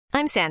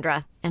I'm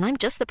Sandra, and I'm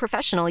just the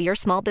professional your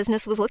small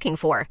business was looking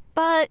for.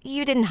 But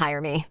you didn't hire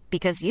me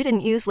because you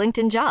didn't use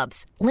LinkedIn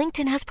Jobs.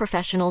 LinkedIn has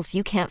professionals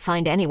you can't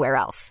find anywhere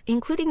else,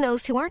 including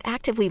those who aren't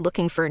actively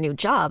looking for a new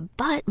job,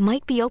 but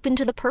might be open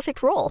to the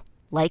perfect role,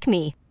 like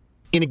me.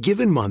 In a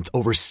given month,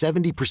 over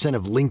 70%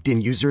 of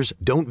LinkedIn users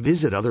don't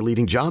visit other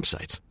leading job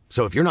sites.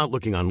 So if you're not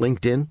looking on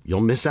LinkedIn,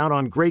 you'll miss out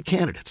on great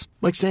candidates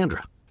like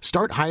Sandra.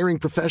 Start hiring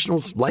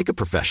professionals like a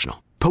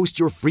professional. Post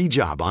your free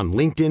job on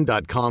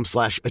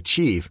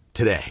linkedin.com/achieve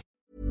today.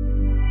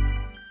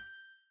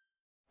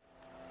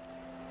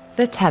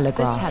 The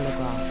Telegraph.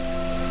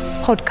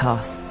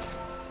 Podcasts.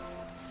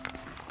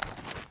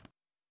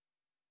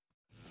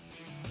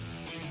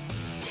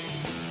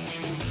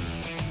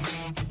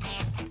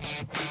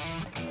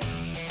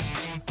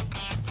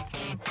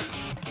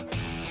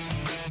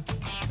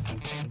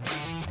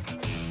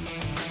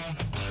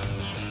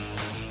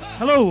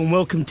 Hello and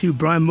welcome to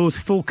Brian Moore's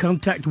Full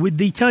Contact with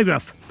The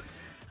Telegraph.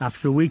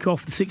 After a week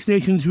off, the Six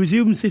Nations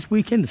resumes this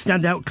weekend. The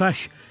standout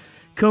clash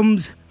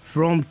comes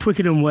from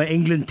Twickenham, where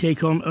England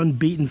take on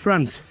unbeaten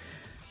France.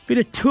 Been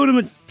a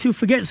tournament to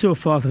forget so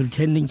far for the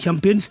defending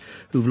champions,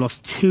 who've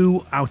lost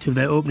 2 out of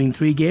their opening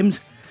 3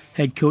 games.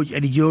 Head coach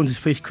Eddie Jones has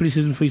faced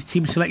criticism for his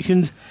team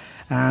selections,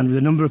 and with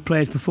a number of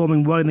players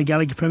performing well in the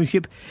Gallagher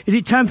Premiership, is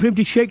it time for him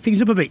to shake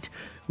things up a bit?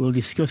 We'll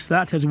discuss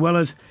that, as well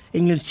as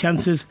England's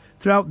chances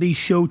throughout the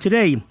show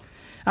today.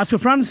 As for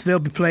France, they'll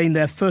be playing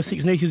their first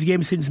Six Nations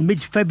game since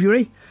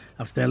mid-February,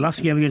 after their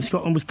last game against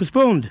Scotland was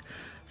postponed.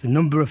 A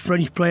number of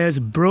French players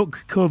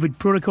broke COVID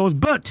protocols,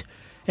 but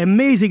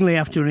amazingly,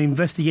 after an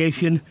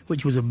investigation,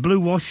 which was a blue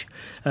wash,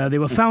 they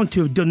were found to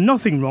have done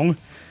nothing wrong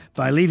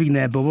by leaving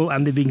their bubble,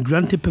 and they've been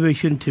granted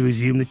permission to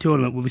resume the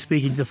tournament. We'll be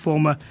speaking to the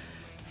former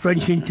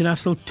French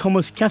international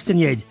Thomas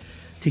Castagnet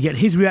to get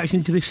his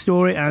reaction to this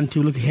story and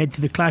to look ahead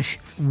to the clash,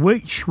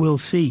 which will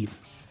see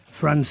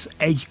France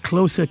edge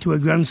closer to a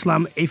Grand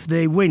Slam if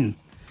they win.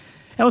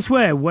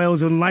 Elsewhere,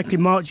 Wales' unlikely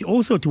march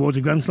also towards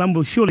a Grand Slam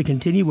will surely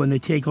continue when they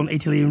take on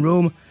Italy in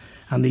Rome,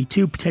 and the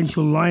 2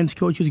 potential Lions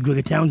coaches,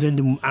 Gregor Townsend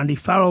and Andy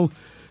Farrell,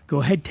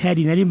 go head-to-head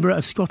in Edinburgh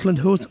as Scotland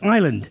hosts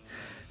Ireland.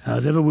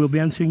 As ever, we'll be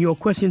answering your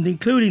questions,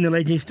 including the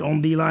latest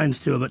on the Lions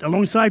tour. But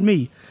alongside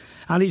me,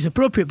 and it's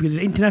appropriate because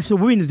it's International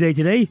Women's Day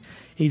today,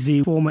 is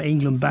the former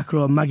England back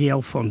rower Maggie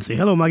Alfonsi.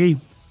 Hello, Maggie.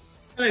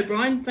 Hello,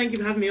 Brian. Thank you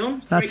for having me on.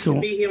 It's great to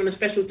be here on a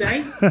special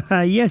day.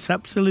 Yes,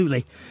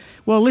 absolutely.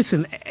 Well,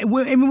 listen,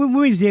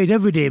 Women's Day is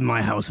every day in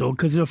my household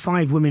because there are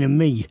 5 women and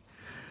me.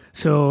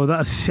 So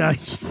that's I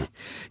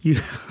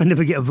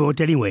never get a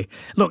vote anyway.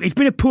 Look, it's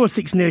been a poor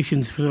Six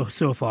Nations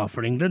so far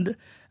for England.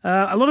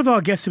 A lot of our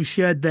guests have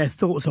shared their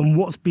thoughts on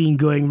what's been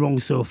going wrong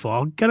so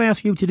far. Can I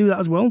ask you to do that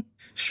as well?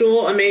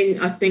 Sure. I mean,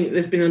 I think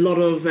there's been a lot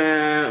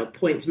of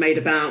points made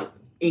about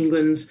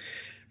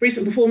England's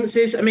recent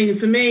performances. I mean,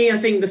 for me, I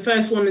think the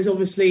first one is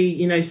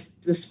obviously,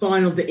 the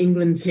spine of the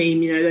England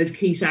team, those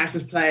key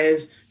Saracens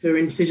players who are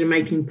in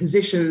decision-making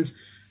positions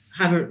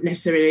haven't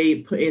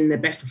necessarily put in their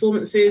best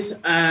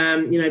performances.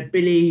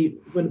 Billy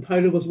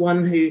Vunipola was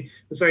one who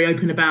was very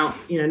open about,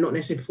 not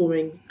necessarily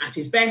performing at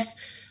his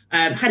best.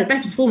 Had a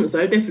better performance,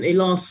 though, definitely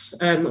not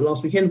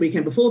last weekend, the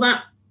weekend before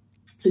that.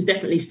 So he's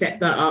definitely stepped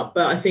that up.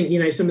 But I think,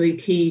 some of the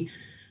key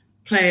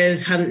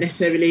players haven't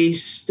necessarily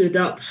stood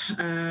up.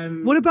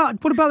 What about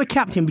the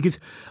captain? Because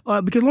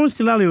Lawrence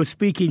Delalio was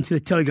speaking to the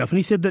Telegraph, and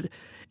he said that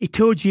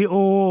Itoje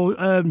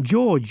or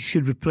George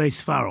should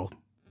replace Farrell.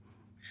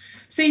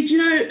 See,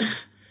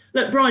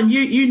 look, Brian,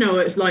 you know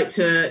what it's like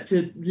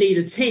to lead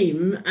a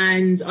team,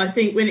 and I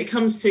think when it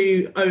comes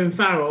to Owen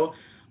Farrell,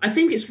 I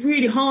think it's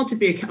really hard to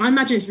be. I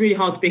imagine it's really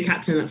hard to be a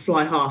captain at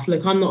fly half.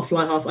 Look, I'm not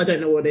fly half. I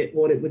don't know what it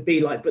would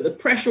be like, but the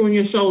pressure on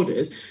your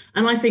shoulders,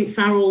 and I think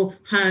Farrell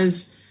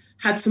has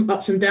had some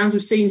ups and downs.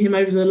 We've seen him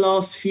over the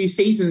last few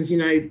seasons,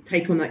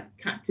 take on that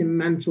captain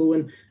mantle,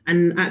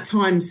 and at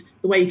times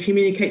the way he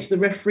communicates with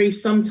the referee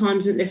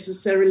sometimes isn't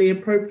necessarily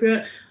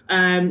appropriate.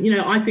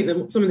 I think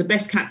that some of the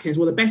best captains,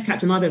 the best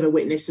captain I've ever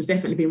witnessed has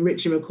definitely been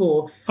Richie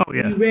McCaw. Oh,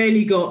 yeah. He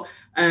rarely got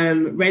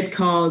red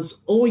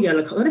cards or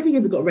yellow cards. I don't think he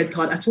ever got a red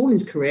card at all in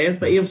his career,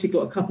 but he obviously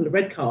got a couple of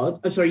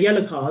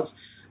yellow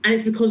cards. And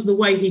it's because of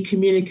the way he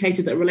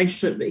communicated, that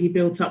relationship that he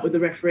built up with the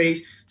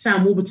referees.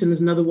 Sam Warburton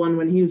was another one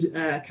when he was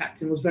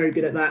captain, was very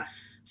good at that.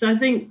 So I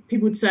think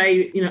people would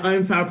say,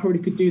 Owen Farrell probably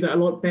could do that a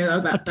lot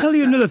better. I'll tell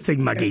you another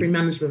thing, Maggie. Referee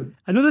management.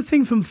 Another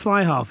thing from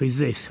fly half is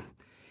this.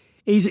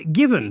 Is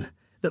given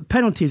that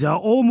penalties are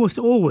almost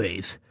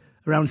always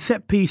around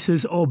set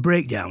pieces or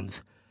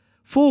breakdowns,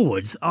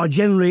 forwards are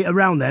generally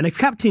around there. And a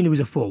captain who is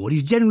a forward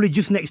is generally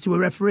just next to a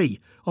referee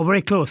or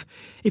very close.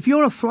 If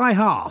you're a fly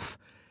half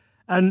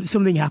and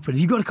something happens,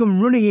 you've got to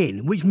come running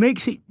in, which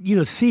makes it,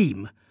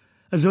 seem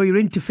as though you're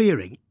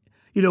interfering.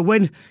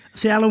 When,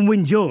 say, Alan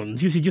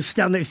Wynne-Jones used to just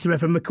stand next to the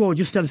referee, McCaw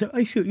just stand and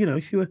say,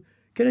 sure.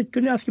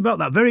 Can I ask you about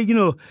that? Very,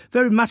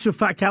 very matter of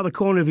fact out the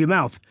corner of your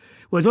mouth.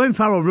 Whereas Owen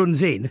Farrell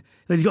runs in,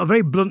 and he's got a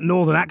very blunt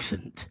northern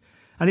accent,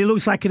 and it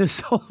looks like an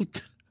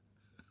assault.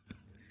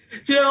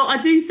 I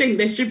do think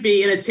there should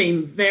be in a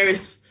team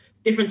various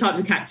different types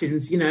of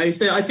captains,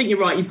 So I think you're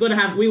right. You've got to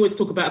have. We always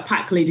talk about a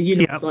pack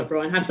leader. Like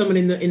Brian, have someone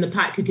in the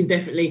pack who can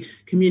definitely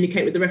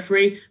communicate with the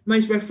referee.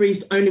 Most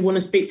referees only want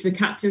to speak to the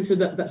captain,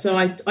 so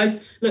I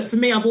look, for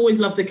me, I've always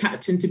loved a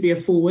captain to be a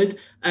forward.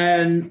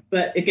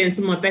 But again,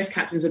 some of my best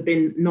captains have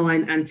been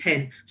 9 and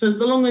 10. So as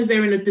long as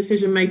they're in a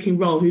decision-making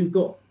role, who've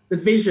got the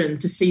vision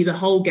to see the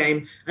whole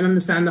game and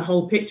understand the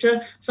whole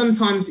picture.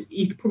 Sometimes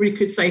you probably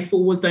could say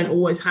forwards don't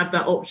always have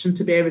that option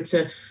to be able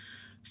to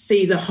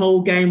see the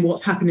whole game,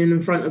 what's happening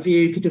in front of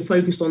you, could you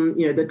focus on,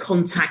 the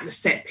contact, the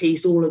set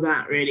piece, all of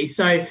that really.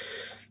 So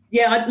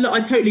yeah,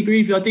 I totally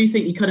agree with you. I do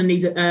think you kind of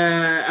need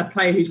a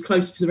player who's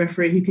close to the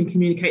referee who can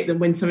communicate them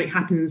when something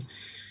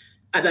happens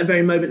at that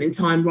very moment in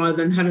time, rather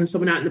than having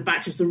someone out in the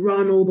back just to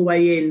run all the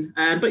way in.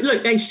 But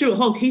look, Stuart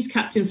Hogg, he's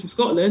captain for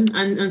Scotland,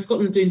 and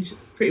Scotland are doing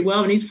pretty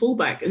well, and he's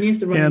fullback, and he has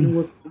to run in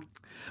all the time.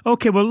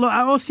 Okay, well, look,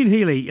 Austin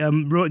Healey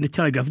wrote in the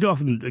Telegraph, I don't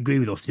often agree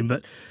with Austin,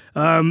 but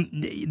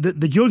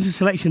the Jones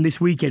selection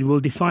this weekend will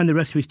define the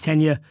rest of his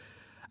tenure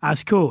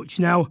as coach.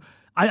 Now,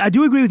 I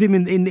do agree with him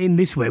in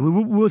this way.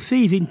 We'll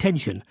see his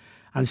intention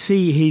and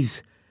see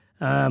his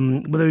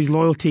whether his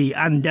loyalty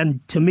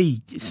and to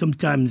me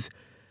sometimes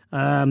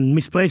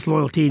misplaced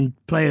loyalty in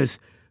players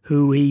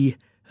who he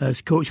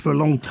has coached for a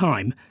long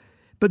time.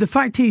 But the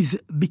fact is,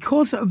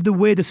 because of the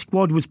way the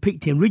squad was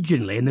picked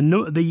originally and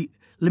the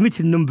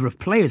limited number of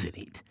players in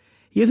it,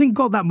 he hasn't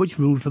got that much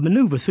room for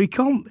manoeuvre. So he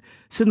can't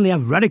suddenly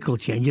have radical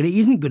change, and he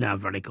isn't going to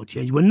have radical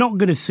change. We're not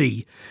going to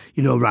see,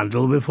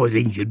 Randall before he's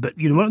injured, but,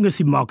 we're not going to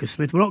see Marcus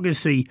Smith, we're not going to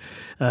see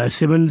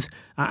Simmons,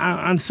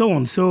 and so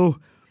on. So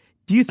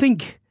do you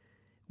think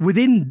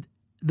within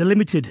the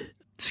limited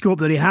scope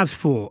that he has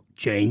for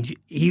change,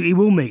 he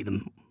will make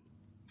them?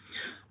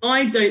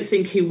 I don't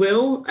think he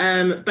will,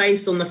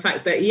 based on the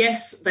fact that,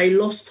 yes, they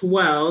lost to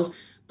Wales,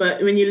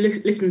 but when you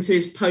listen to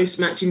his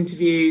post-match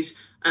interviews,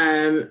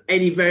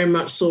 Eddie very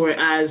much saw it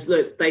as,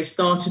 look, they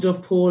started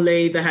off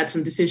poorly, they had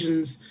some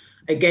decisions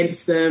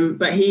against them,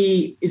 but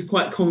he is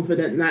quite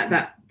confident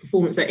that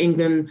performance that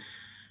England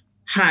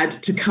had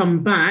to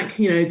come back,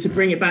 to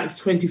bring it back to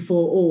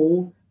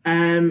 24-all,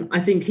 I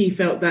think he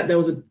felt that there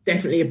was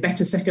definitely a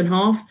better second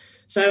half.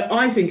 So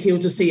I think he'll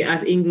just see it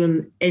as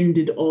England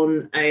ended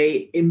on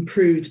a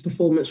improved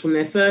performance from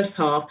their first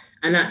half.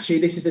 And actually,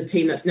 this is a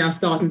team that's now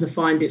starting to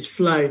find its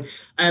flow.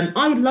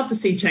 I would love to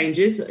see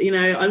changes.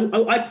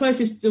 I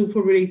personally still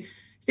probably,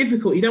 it's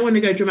difficult. You don't want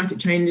to go dramatic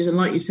changes. And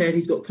like you said,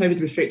 he's got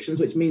COVID restrictions,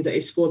 which means that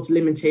his squad's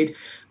limited.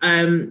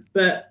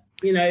 But,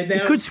 there he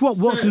could swap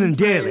Watson and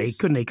Daly,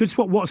 couldn't he? Could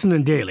swap Watson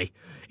and Daly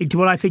into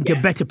what I think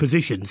are better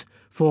positions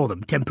for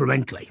them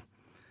temperamentally.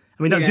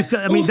 I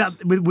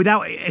mean,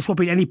 without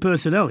swapping any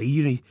personnel,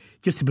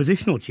 just a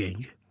positional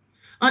change.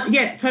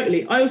 Yeah,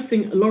 totally. I also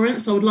think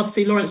Lawrence, I would love to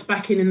see Lawrence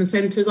back in the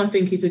centres. I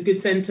think he's a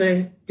good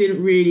centre.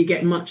 Didn't really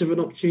get much of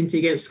an opportunity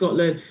against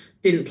Scotland.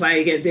 Didn't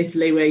play against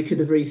Italy where he could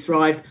have really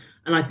thrived.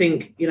 And I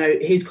think,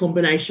 his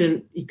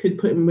combination, you could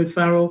put him with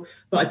Farrell,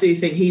 but I do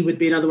think he would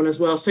be another one as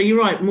well. So you're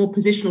right, more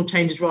positional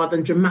changes rather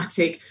than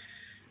dramatic,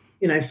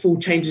 full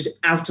changes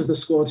out of the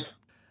squad.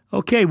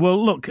 Okay,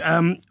 well, look,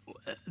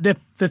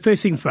 they're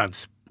facing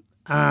France.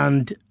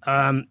 And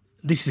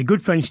this is a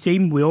good French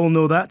team. We all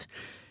know that.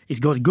 It's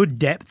got good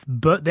depth,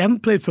 but they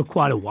haven't played for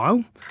quite a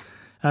while.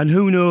 And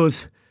who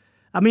knows?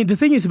 I mean, the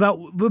thing is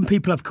about when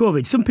people have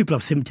COVID, some people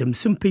have symptoms,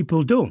 some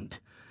people don't.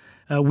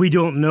 We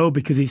don't know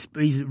because he's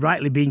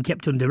rightly being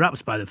kept under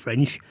wraps by the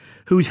French,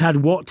 who's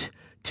had what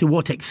to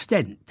what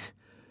extent.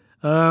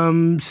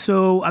 And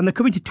they're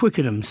coming to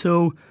Twickenham.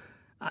 So,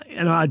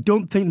 I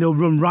don't think they'll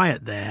run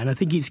riot there. And I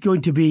think it's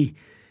going to be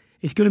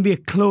a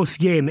close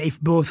game if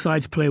both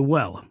sides play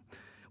well.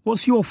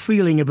 What's your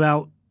feeling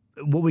about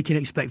what we can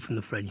expect from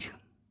the French?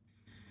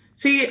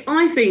 See,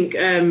 I think,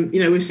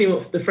 we've seen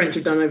what the French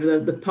have done over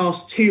the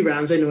past 2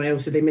 rounds anyway.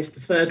 Obviously, they missed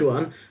the third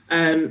one.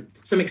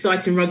 Some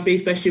exciting rugby,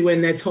 especially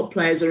when their top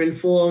players are in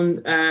form.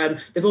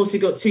 They've also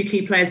got 2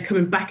 key players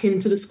coming back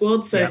into the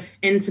squad. So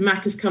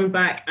Ntamack has come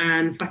back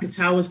and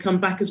Fakatawa has come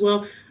back as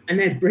well. And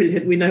they're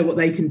brilliant. We know what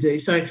they can do.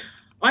 So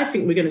I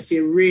think we're going to see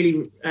a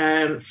really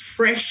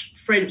fresh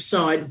French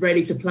side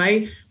ready to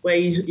play, where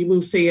you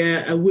will see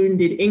a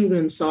wounded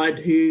England side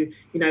who,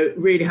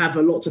 really have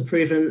a lot to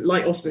prove. And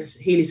like Austin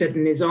Healey said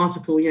in his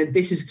article,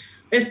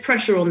 there's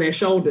pressure on their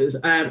shoulders,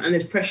 and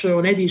there's pressure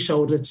on Eddie's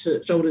shoulders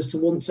to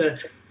want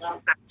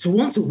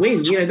to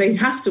win. They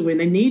have to win.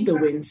 They need the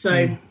win.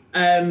 So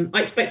I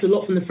expect a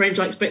lot from the French.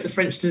 I expect the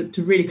French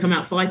to really come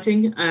out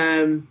fighting.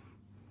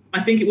 I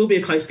think it will be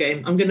a close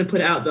game. I'm going to put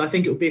it out there. I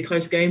think it will be a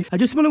close game. I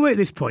just want to wait at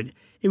this point.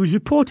 It was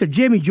reported,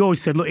 Jamie George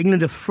said, look,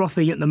 England are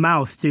frothing at the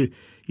mouth to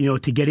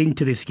get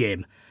into this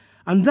game.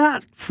 And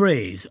that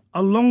phrase,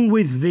 along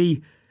with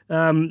the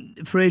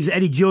phrase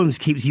Eddie Jones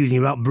keeps using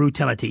about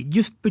brutality,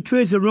 just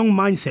betrays the wrong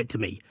mindset to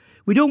me.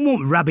 We don't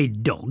want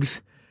rabid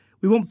dogs.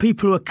 We want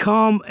people who are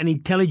calm and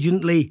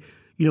intelligently,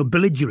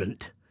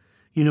 belligerent.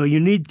 You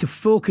need to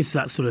focus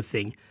that sort of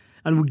thing.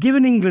 And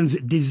given England's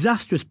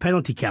disastrous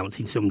penalty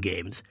counts in some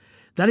games,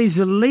 that is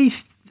the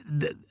least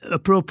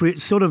appropriate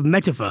sort of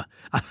metaphor,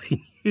 I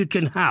think, you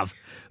can have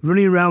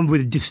running around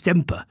with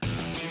distemper.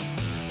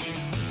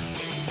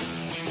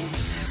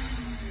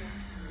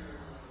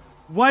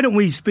 Why don't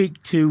we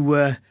speak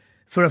to,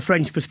 for a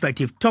French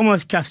perspective,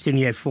 Thomas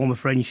Castagnet, former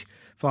French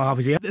far half.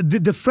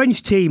 The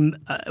French team,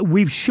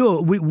 we've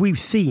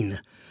seen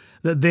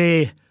that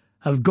they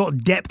have got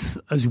depth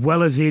as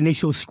well as the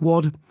initial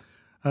squad.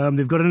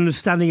 They've got an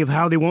understanding of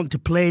how they want to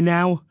play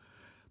now.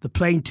 They're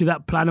playing to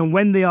that plan, and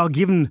when they are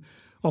given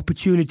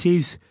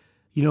opportunities,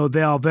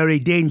 they are very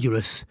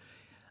dangerous.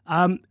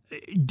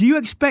 Do you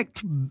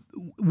expect,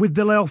 with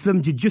the layoff,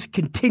 them to just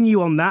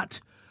continue on that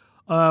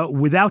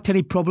without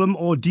any problem,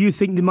 or do you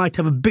think they might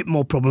have a bit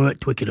more problem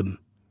at Twickenham?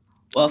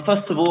 Well,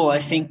 first of all, I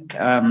think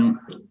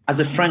as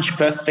a French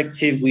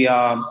perspective, we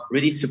are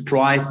really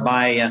surprised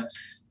by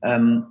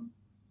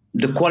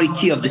the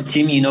quality of the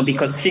team,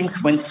 because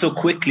things went so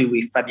quickly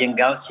with Fabien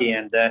Galtier,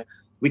 and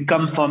we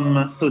come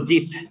from so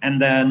deep, and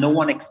no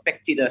one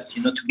expected us,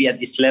 to be at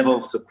this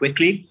level so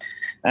quickly.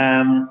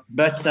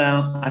 But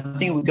I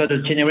think we got a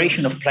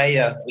generation of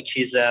player which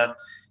is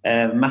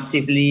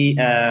massively,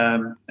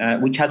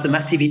 which has a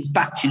massive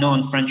impact,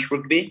 on French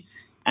rugby.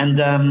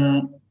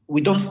 And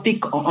we don't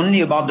speak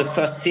only about the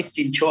first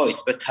 15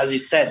 choice, but as you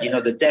said,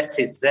 the depth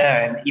is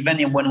there. And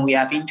even when we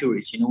have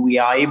injuries, we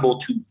are able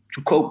to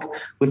cope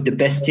with the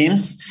best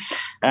teams.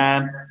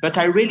 But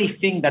I really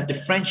think that the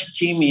French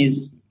team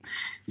is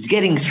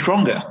getting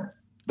stronger.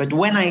 But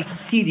when I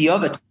see the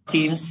other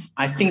teams,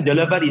 I think the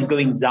level is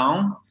going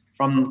down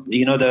from,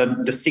 the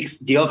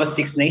other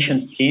Six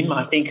Nations team.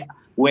 I think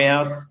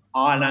Wales,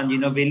 Ireland,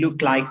 they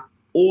look like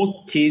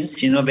old teams,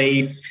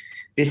 they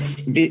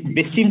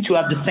seem to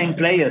have the same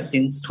players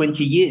since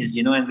 20 years,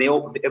 and they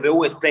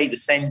always play the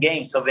same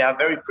game, so they are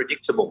very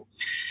predictable.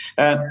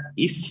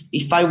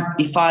 If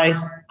I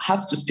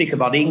have to speak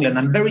about England,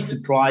 I'm very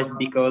surprised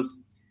because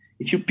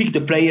if you pick the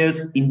players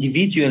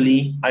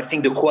individually, I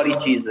think the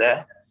quality is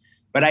there,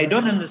 but I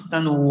don't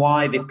understand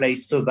why they play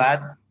so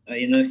bad,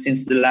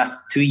 since the last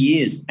 2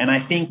 years. And I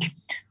think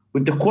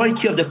with the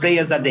quality of the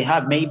players that they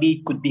have, maybe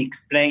it could be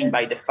explained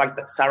by the fact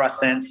that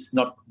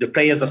the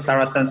players of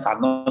Saracens are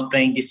not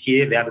playing this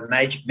year. They have a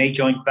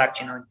major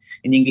impact,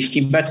 in the English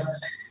team. But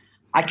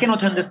I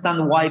cannot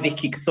understand why they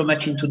kick so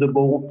much into the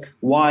ball,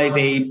 why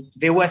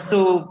they were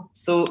so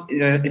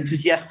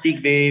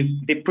enthusiastic.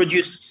 They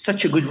produced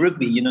such a good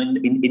rugby,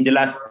 in the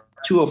last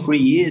 2 or 3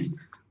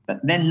 years. But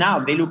then now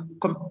they look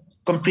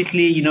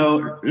completely,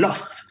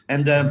 lost.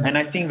 And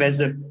I think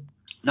there's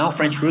now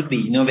French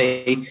rugby,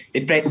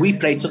 we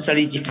play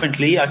totally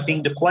differently. I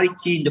think the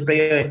quality in the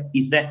player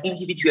is there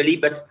individually,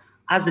 but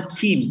as a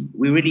team,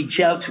 we really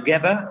gel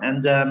together.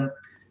 And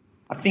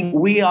I think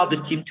we are the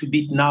team to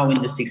beat now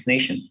in the Six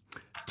Nations.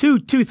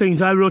 Two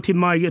things I wrote in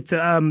my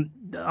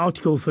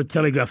article for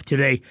Telegraph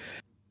today.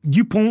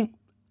 Dupont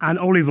and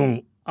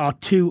Olivon are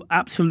two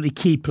absolutely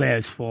key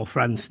players for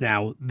France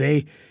now.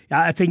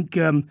 I think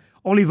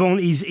Olivon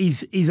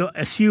is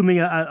assuming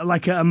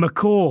like a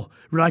McCaw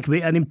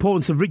rugby, an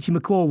importance of Richie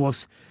McCaw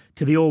was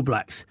to the All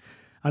Blacks.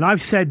 And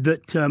I've said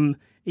that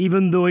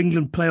even though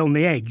England play on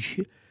the edge,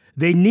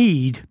 they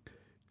need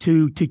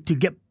to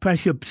get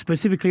pressure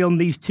specifically on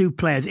these two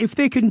players. If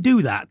they can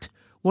do that,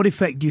 what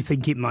effect do you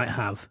think it might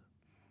have?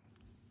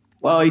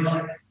 Well,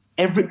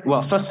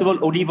 first of all,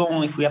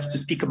 Olivon, if we have to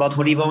speak about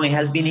Olivon, he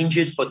has been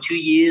injured for 2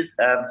 years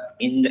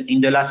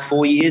in the last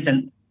 4 years,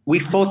 and we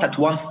thought at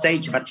one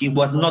stage that he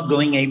was not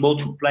going able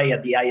to play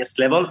at the highest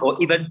level or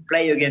even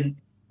play again,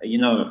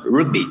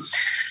 rugby.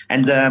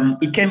 And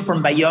he came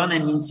from Bayonne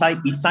and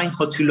he signed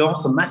for Toulon,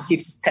 so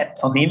massive step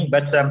for him.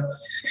 But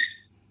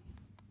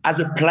as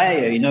a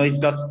player,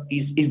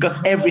 he's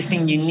got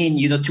everything you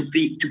need,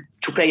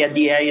 to play at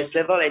the highest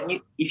level.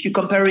 And if you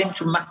compare him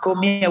to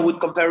McCormick, I would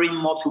compare him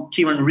more to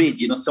Kieran Reid,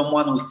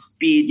 someone with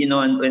speed,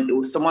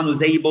 and someone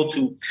who's able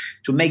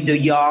to make the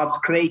yards,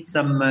 create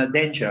some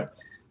danger.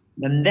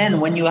 And then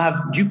when you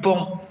have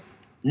Dupont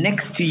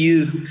next to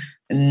you,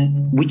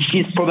 which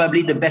is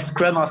probably the best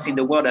scrum half in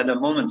the world at the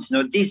moment,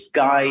 this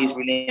guy is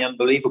really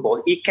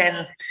unbelievable. He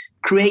can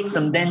create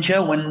some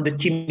danger when the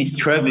team is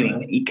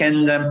struggling. He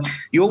can.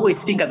 You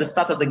always think at the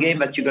start of the game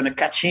that you're going to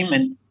catch him,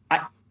 and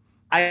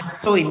I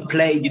saw him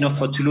play,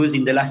 for Toulouse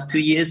in the last 2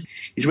 years.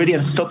 He's really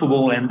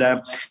unstoppable,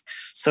 and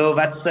so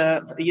that's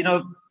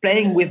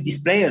playing with these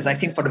players. I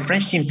think for the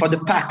French team, for the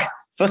pack.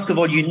 First of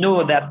all,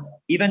 that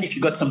even if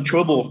you got some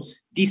trouble,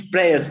 these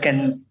players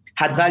can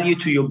add value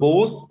to your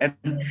balls, and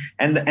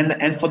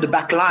for the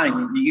back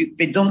line,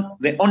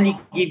 they only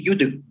give you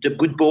the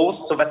good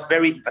balls, so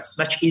that's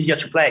much easier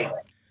to play.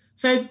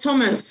 So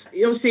Thomas,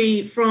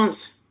 obviously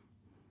France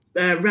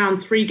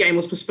round 3 game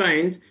was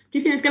postponed. Do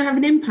you think it's going to have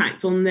an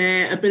impact on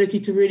their ability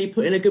to really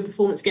put in a good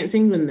performance against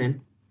England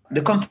then?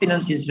 The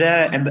confidence is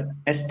there, and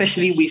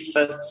especially with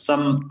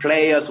some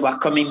players who are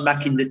coming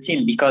back in the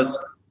team, because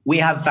we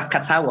have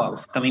Vakatawa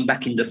who's coming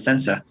back in the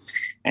centre.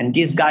 And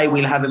this guy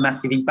will have a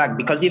massive impact,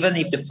 because even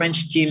if the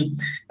French team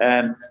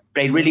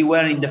played really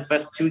well in the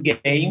first 2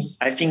 games,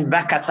 I think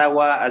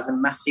Vakatawa has a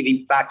massive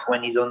impact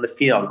when he's on the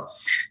field.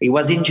 He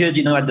was injured,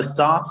 at the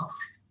start.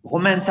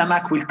 Romain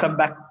Tamac will come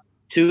back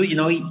too.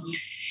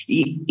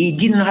 he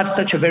didn't have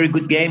such a very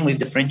good game with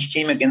the French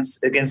team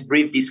against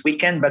Brive this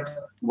weekend. But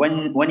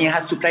when he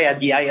has to play at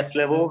the highest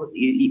level,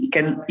 he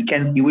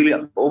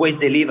will always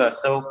deliver.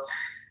 So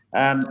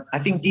I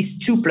think these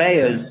two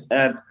players,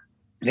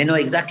 they know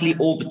exactly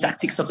all the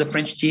tactics of the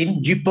French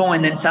team.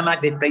 Dupont and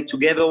Ntamack, they play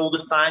together all the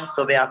time,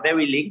 so they are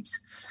very linked.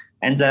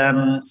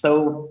 And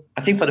so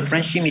I think for the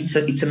French team,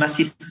 it's a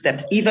massive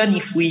step. Even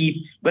if we're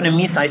going to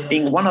miss, I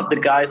think, one of the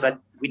guys that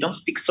we don't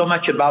speak so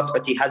much about,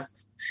 but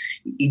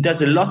he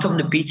does a lot on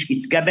the pitch.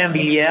 It's Gabin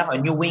Villiers, a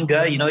new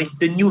winger. It's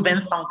the new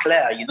Vincent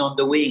Clerc, on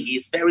the wing.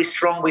 He's very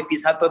strong with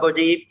his upper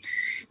body.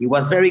 He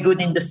was very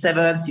good in the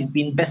sevens. He's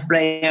been best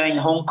player in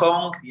Hong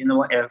Kong,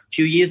 a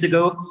few years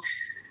ago.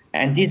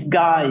 And this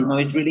guy,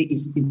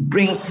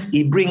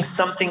 he brings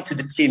something to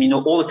the team.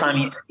 All the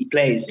time he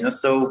plays.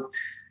 So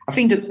I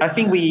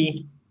think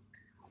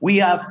we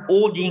have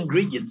all the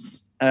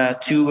ingredients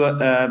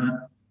to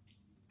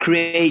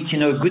create,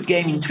 a good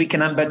game in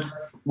Twickenham. But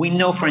we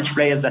know French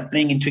players that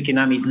playing in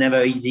Twickenham is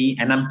never easy,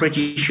 and I'm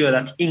pretty sure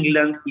that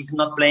England is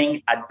not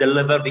playing at the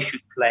level they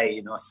should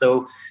play.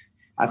 So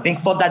I think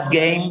for that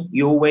game,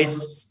 you always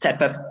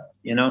step up,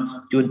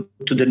 to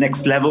the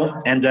next level.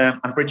 And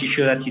I'm pretty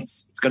sure that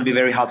it's going to be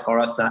very hard for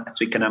us at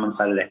Twickenham on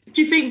Saturday.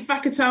 Do you think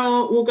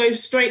Vakatawa will go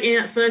straight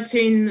in at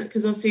 13?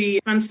 Because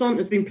obviously Van Stant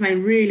has been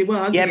playing really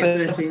well, hasn't he,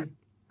 at 13?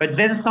 But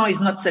Vincent is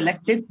not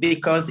selected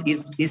because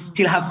he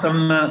still have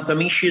some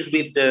issues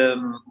with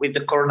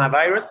the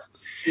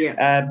coronavirus.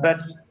 Yeah.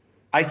 But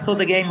I saw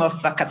the game of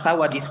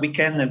Vakatawa this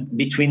weekend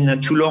between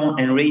Toulon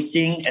and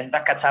Racing, and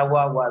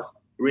Vakatawa was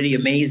really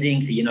amazing.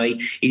 He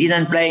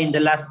didn't play in the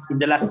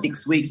last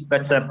 6 weeks,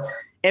 but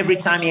every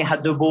time he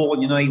had the ball,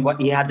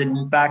 he had an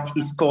impact.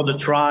 He scored a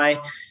try.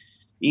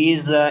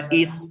 He's a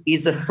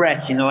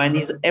threat, and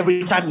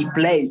every time he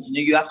plays,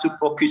 you have to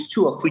focus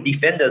 2 or 3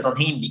 defenders on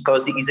him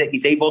because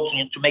he's able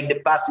to make the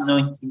pass,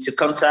 into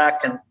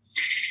contact, and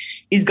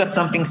he's got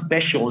something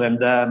special.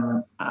 And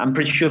I'm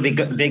pretty sure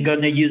they're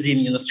gonna use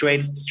him,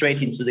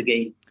 straight into the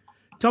game.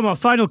 Tom, our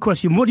final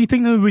question: what do you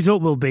think the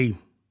result will be?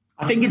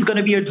 I think it's going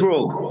to be a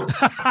draw.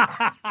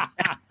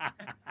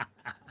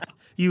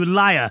 You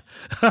liar.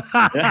 I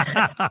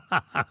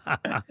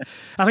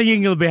think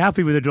England will be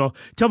happy with a draw.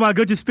 Tom,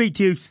 good to speak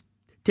to you.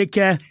 Take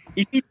care.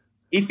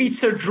 If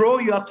it's a draw,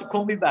 you have to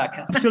call me back.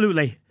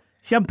 Absolutely.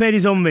 Champagne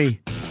is on me.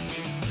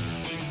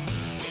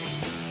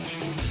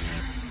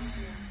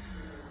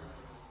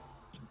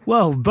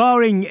 Well,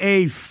 barring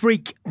a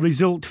freak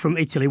result from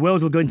Italy,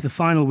 Wales will go into the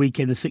final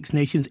weekend of the Six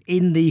Nations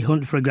in the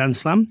hunt for a Grand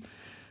Slam.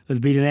 There's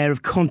been an air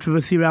of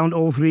controversy around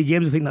all 3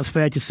 games. I think that's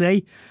fair to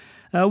say.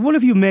 What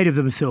have you made of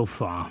them so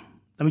far?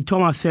 I mean,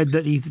 Thomas said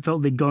that he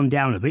felt they'd gone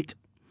down a bit.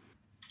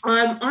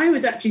 I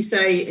would actually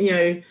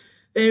say,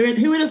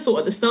 who would have thought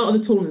at the start of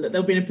the tournament that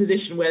they'll be in a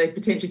position where they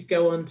potentially could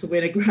go on to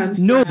win a Grand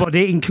Slam?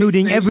 Nobody,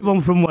 including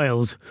everyone from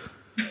Wales.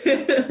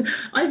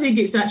 I think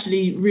it's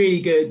actually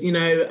really good.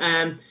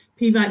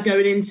 Pivac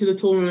going into the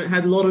tournament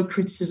had a lot of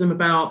criticism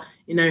about,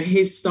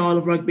 his style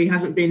of rugby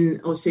hasn't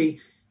been obviously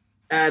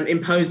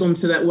imposed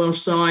onto that Welsh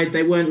side.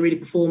 They weren't really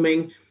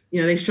performing.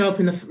 They show up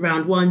in the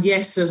round 1.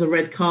 Yes, there's a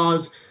red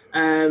card.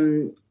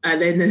 And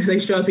then they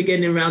show up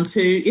again in round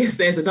 2. Yes,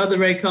 there's another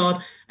red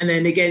card. And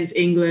then against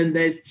England,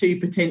 there's 2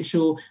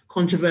 potential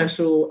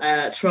controversial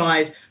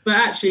tries. But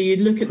actually,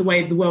 you'd look at the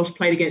way the Welsh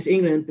played against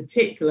England in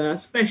particular,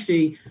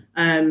 especially,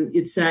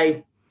 you'd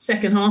say,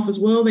 second half as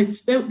well.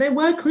 They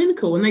were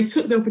clinical and they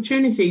took the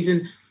opportunities.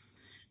 And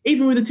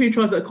even with the 2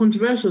 tries that are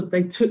controversial,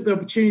 they took the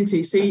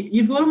opportunity. So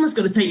you've almost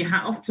got to take your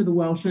hat off to the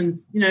Welsh. And,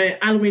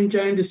 Alun Wyn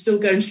Jones is still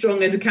going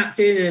strong as a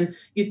captain. And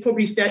you'd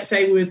probably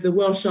say with the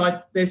Welsh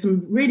side, there's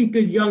some really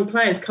good young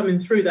players coming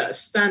through that are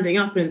standing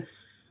up. And,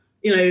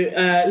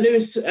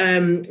 Lewis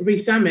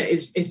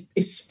Rees-Zammit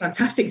is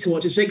fantastic to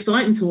watch. It's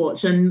exciting to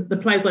watch. And the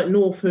players like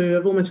North, who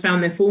have almost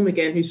found their form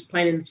again, who's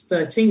playing in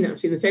 13 now,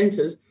 in the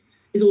centres,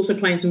 is also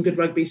playing some good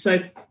rugby. So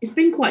it's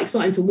been quite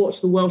exciting to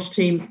watch the Welsh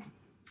team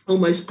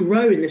almost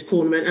grow in this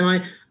tournament,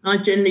 and I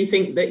generally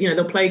think that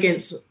they'll play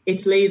against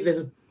Italy.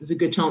 There's a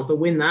good chance they'll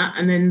win that,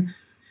 and then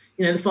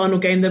the final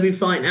game they'll be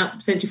fighting out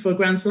potentially for a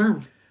Grand Slam.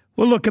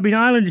 Well, look,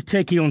 Ireland are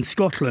taking on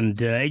Scotland.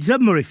 It's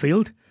at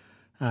Murrayfield.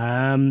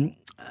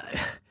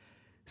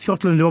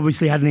 Scotland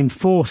obviously had an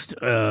enforced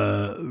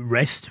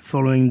rest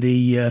following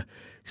the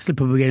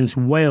slip up against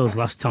Wales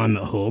last time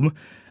at home,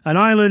 and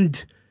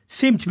Ireland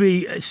seem to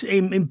be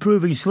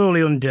improving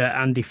slowly under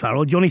Andy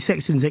Farrell. Johnny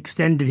Sexton's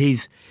extended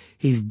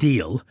his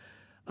deal.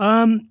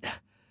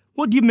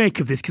 What do you make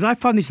of this? Because I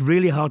find this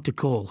really hard to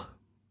call.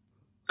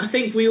 I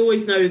think we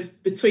always know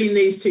between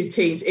these 2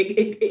 teams,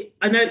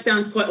 I know it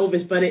sounds quite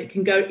obvious, but it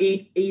can go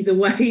either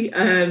way.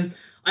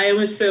 I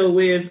almost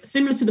feel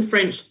similar to the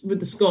French with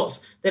the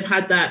Scots, they've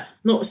had that,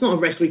 it's not a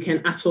rest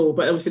weekend at all,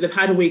 but obviously they've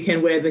had a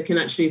weekend where they can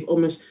actually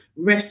almost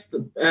rest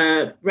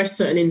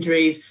certain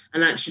injuries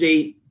and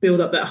actually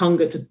build up that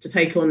hunger to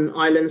take on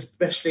Ireland,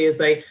 especially as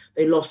they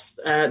lost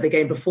the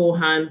game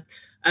beforehand.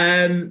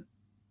 And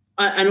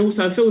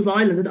also I feel with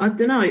Ireland, I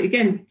don't know,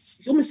 again,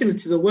 it's almost similar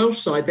to the Welsh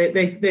side.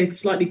 They're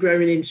slightly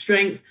growing in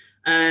strength.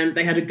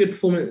 They had a good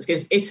performance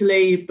against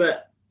Italy,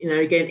 but,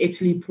 again,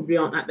 Italy probably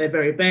aren't at their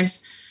very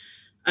best.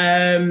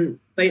 I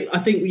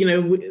think,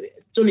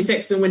 Johnny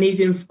Sexton, when he's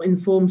in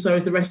form, so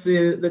is the rest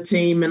of the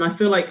team. And I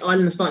feel like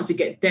Ireland are starting to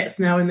get depth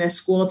now in their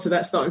squad. So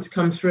that's starting to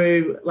come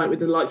through, like with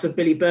the likes of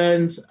Billy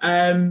Burns.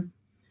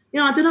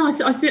 I don't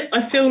know.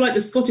 I feel like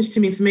the Scottish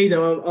team, for me,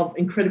 though, are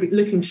incredibly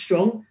looking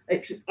strong.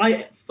 I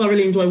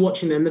thoroughly enjoy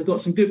watching them. They've got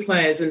some good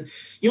players. And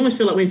you almost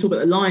feel like when you talk about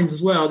the Lions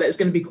as well, there's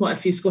going to be quite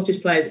a few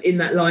Scottish players in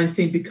that Lions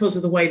team because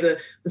of the way the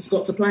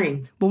Scots are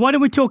playing. Well, why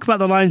don't we talk about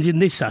the Lions in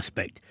this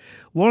aspect?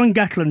 Warren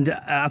Gatland,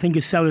 I think,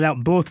 has sounded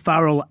out both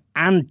Farrell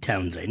and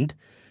Townsend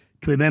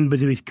to be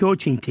members of his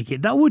coaching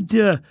ticket. That would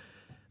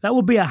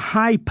be a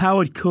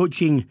high-powered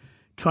coaching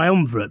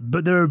triumvirate,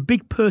 but there are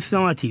big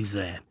personalities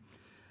there.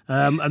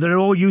 And they're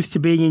all used to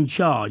being in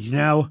charge.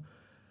 Now,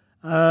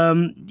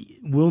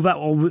 will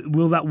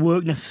that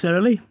work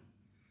necessarily?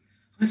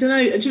 I don't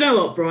know. Do you know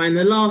what, Brian?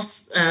 The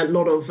last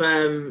lot of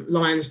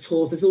Lions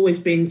tours, there's always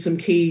been some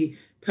key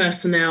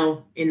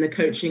personnel in the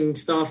coaching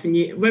staff, and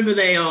whether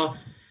they are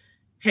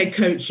head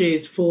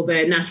coaches for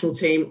their national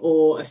team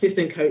or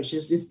assistant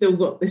coaches,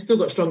 they've still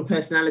got strong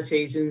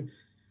personalities. And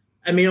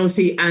I mean,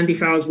 obviously, Andy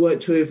Farrell's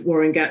worked with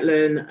Warren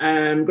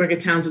Gatland. Gregor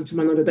Townsend, to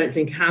my knowledge, I don't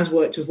think has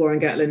worked with Warren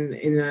Gatland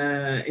in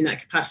that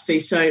capacity.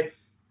 So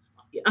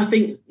I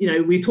think,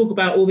 we talk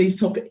about all these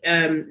top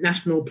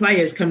national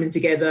players coming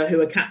together who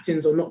are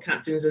captains or not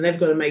captains, and they've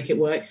got to make it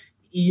work.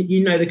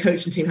 The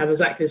coaching team have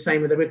exactly the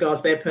same with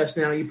regards to their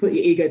personnel. You put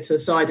your ego to the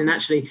side and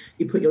actually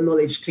you put your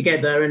knowledge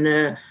together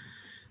and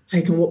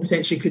take on what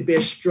potentially could be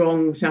a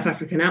strong South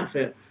African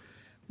outfit.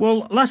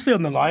 Well, lastly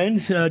on the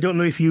Lions, I don't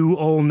know if you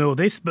all know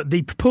this, but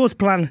the proposed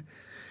plan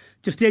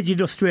to stage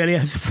in Australia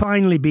has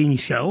finally been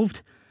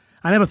shelved.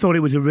 I never thought it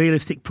was a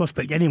realistic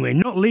prospect anyway,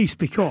 not least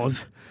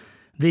because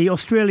the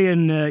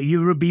Australian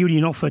Rugby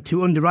Union offer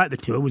to underwrite the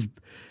tour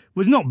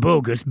was not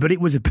bogus, but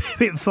it was a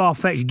bit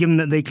far-fetched given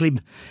that they claim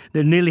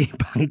they're nearly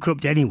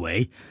bankrupt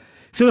anyway.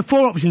 So the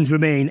four options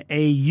remain: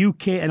 a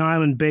UK and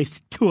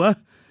Ireland-based tour,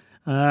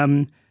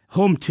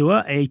 home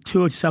tour, a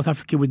tour to South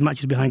Africa with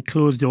matches behind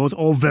closed doors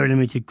or very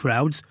limited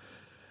crowds,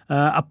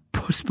 a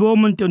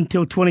postponement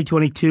until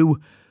 2022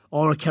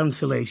 or a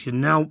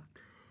cancellation. Now,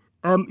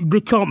 they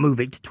can't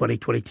move it to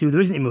 2022. There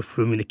isn't enough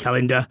room in the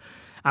calendar,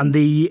 and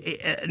the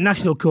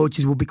national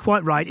coaches will be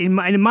quite right. In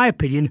my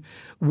opinion,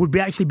 would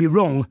actually be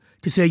wrong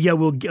to say, yeah,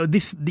 we'll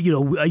this.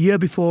 A year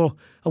before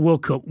a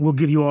World Cup, we'll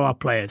give you all our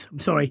players. I'm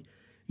sorry,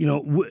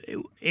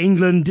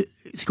 England,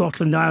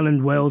 Scotland,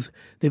 Ireland, Wales,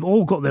 they've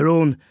all got their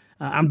own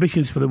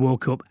ambitions for the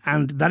World Cup,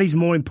 and that is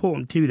more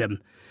important to them.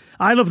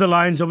 I love the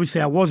Lions, obviously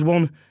I was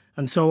one,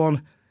 and so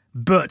on,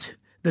 but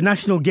the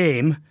national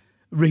game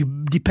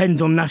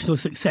depends on national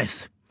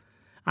success.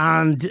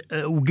 And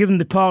given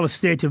the parlous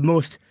state of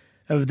most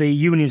of the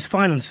union's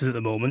finances at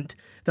the moment,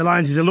 the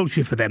Lions is a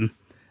luxury for them,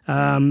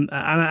 and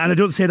I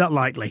don't say that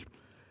lightly.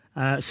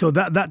 So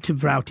that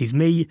for out is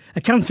me. A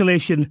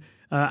cancellation,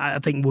 I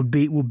think, would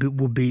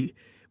be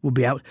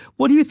out.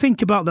 What do you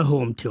think about the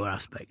home tour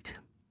aspect?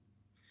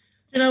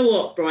 You know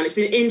what, Brian? It's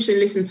been interesting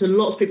listening to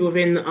lots of people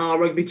within our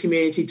rugby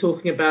community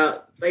talking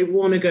about they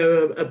want to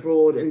go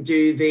abroad and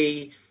do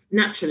the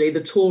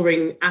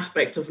touring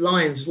aspect of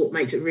Lions is what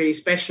makes it really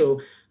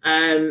special.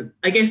 I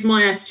guess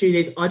my attitude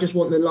is I just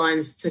want the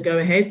Lions to go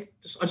ahead.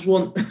 I just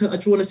want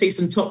to see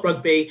some top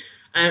rugby.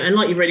 And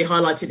like you've already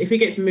highlighted, if it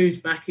gets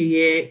moved back a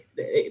year,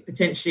 it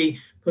potentially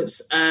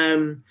puts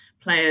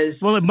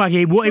players... Well,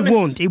 Maggie, it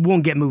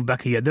won't get moved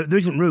back a year. There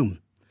isn't room.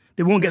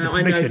 They won't get the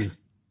permission.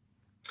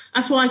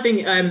 That's why I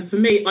think, for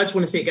me, I just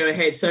want to see it go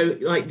ahead. So,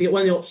 like,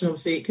 one of the options,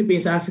 obviously, it could be in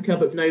South Africa,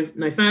 but with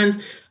no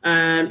fans.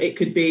 It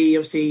could be,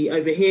 obviously,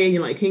 over here,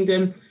 United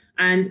Kingdom.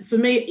 And for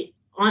me,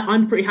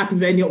 I'm pretty happy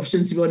with any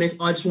option, to be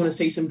honest. I just want to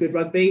see some good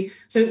rugby.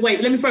 So, wait,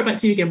 let me throw it back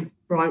to you again,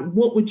 Brian.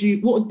 What would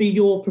be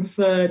your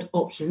preferred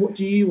option? What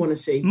do you want to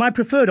see? My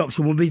preferred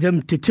option would be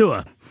them to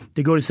tour,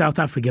 to go to South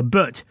Africa.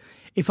 But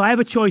if I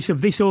have a choice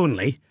of this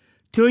only,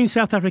 touring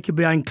South Africa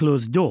behind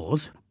closed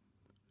doors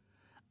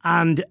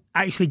and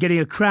actually getting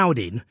a crowd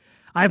in,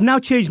 I have now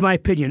changed my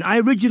opinion. I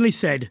originally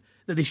said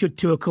that they should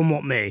tour come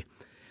what may.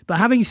 But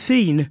having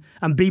seen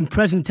and been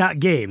present at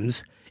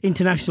games,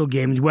 international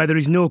games, where there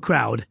is no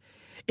crowd,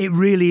 it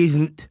really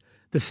isn't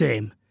the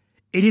same.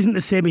 It isn't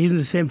the same. It isn't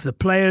the same for the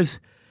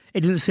players.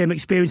 It isn't the same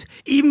experience.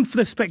 Even for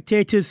the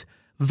spectators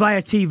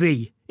via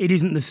TV, it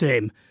isn't the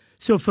same.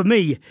 So for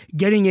me,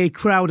 getting a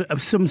crowd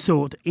of some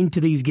sort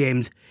into these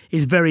games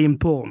is very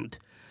important.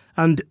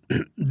 And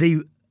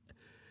the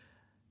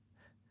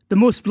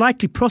most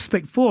likely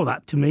prospect for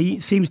that, to me,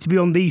 seems to be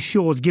on these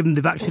shores, given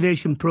the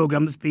vaccination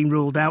programme that's been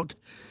rolled out,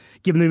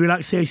 given the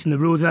relaxation of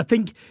the rules. And I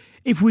think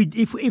if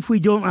we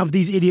don't have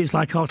these idiots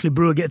like Hartley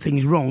Brewer get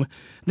things wrong,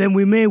 then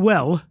we may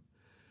well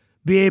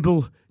be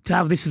able to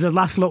have this as a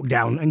last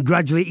lockdown and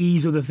gradually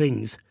ease other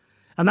things.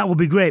 And that would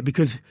be great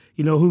because,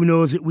 who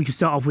knows, we could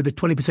start off with a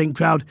 20%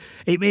 crowd.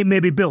 It may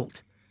be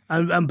built.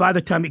 And by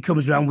the time it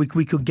comes around, we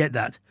could get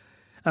that.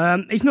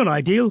 It's not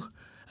ideal.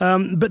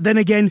 But then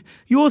again,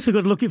 you also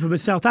got to look at it from a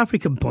South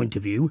African point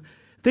of view.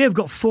 They have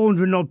got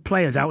 400 odd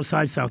players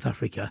outside South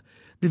Africa.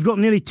 They've got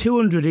nearly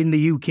 200 in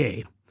the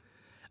UK.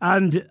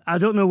 And I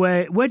don't know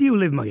where do you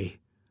live, Maggie?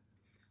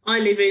 I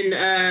live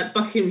in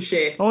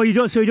Buckinghamshire. Oh, you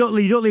don't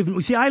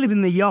live. See, I live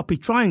in the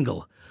Yarpy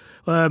Triangle,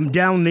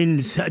 down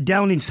in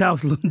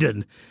South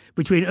London,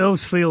 between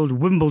Earlsfield,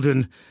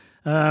 Wimbledon,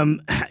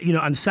 and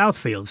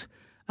Southfields.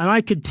 And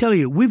I could tell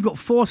you, we've got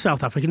 4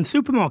 South African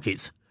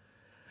supermarkets.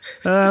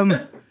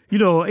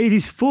 It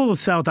is full of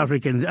South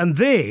Africans, and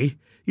they,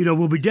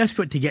 will be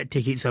desperate to get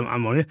tickets and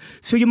money.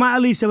 So you might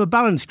at least have a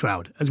balanced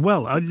crowd as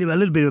well, a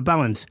little bit of a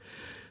balance.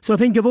 So I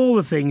think of all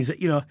the things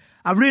that,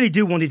 I really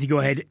do want it to go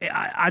ahead.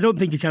 I don't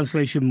think a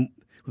cancellation.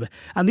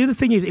 And the other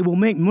thing is it will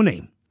make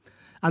money.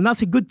 And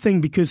that's a good thing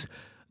because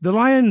the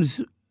Lions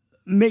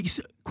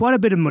makes quite a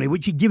bit of money,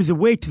 which it gives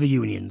away to the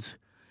unions.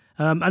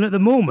 And at the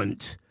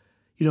moment,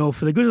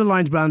 for the good of the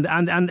Lions brand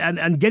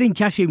and getting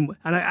cash in,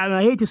 and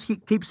I hate to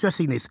keep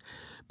stressing this,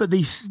 but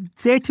the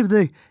state of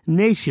the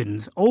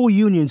nation's, all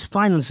unions'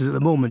 finances at the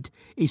moment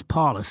is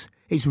parlous.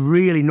 It's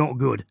really not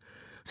good.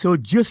 So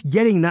just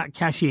getting that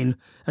cash in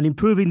and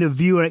improving the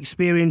viewer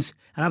experience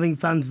and having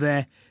fans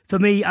there, for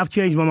me, I've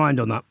changed my mind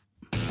on that.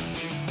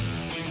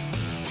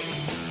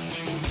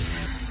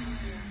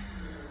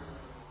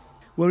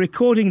 We're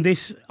recording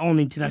this on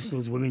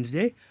International Women's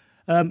Day.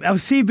 I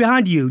see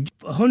behind you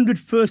 100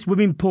 First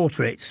Women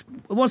Portraits.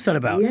 What's that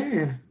about?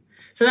 Yeah.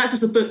 So that's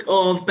just a book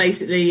of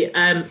basically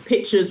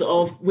pictures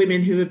of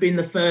women who have been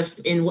the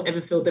first in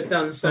whatever field they've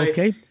done. So,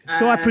 okay.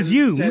 So I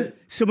presume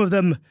some of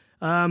them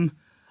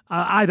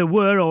either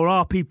were or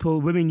are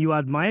women you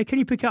admire. Can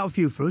you pick out a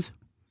few for us?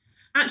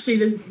 Actually,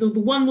 there's the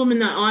one woman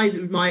that I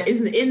admire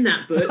isn't in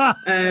that book.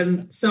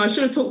 So I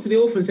should have talked to the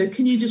author and said,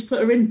 can you just put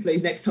her in,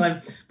 please, next time?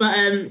 But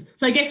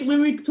so I guess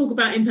when we talk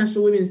about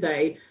International Women's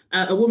Day,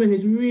 a woman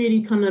who's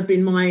really kind of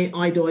been my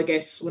idol, I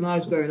guess, when I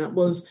was growing up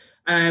was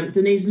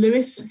Denise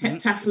Lewis,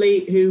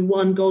 heptathlete, who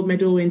won gold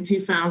medal in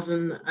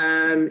 2000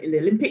 in the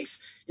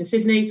Olympics in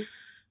Sydney.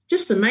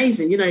 Just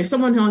amazing,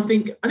 someone who I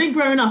think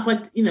growing up,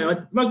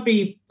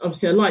 rugby,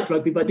 obviously I liked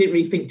rugby, but I didn't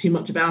really think too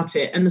much about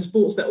it. And the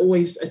sports that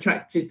always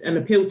attracted and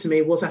appealed to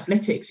me was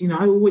athletics.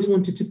 I always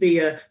wanted to be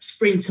a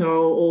sprinter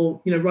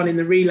or running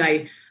the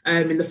relay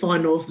in the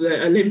final of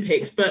the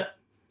Olympics. But,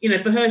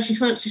 for her, she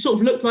sort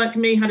of looked like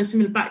me, had a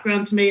similar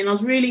background to me, and I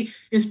was really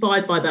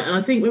inspired by that. And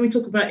I think when we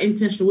talk about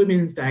International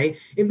Women's Day,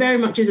 it very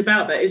much is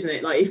about that, isn't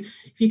it? Like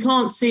if you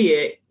can't see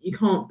it, you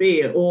can't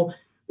be it. Or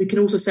we can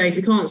also say if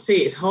you can't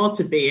see it, it's hard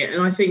to be it.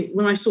 And I think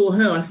when I saw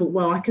her, I thought,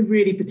 well, I could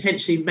really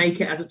potentially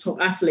make it as a top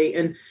athlete.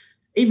 And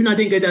even though I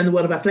didn't go down the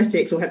world of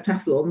athletics or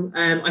heptathlon,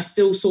 I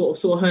still sort of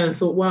saw her and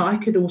thought, well, I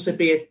could also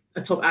be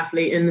a top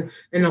athlete. And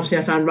then obviously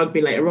I found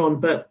rugby later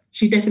on. But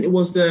she definitely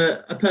was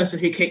a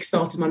person who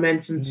kick-started my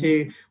momentum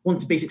to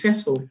want to be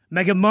successful.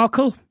 Meghan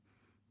Markle?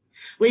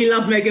 We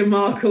love Meghan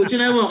Markle. Do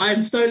you know what?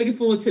 I'm so looking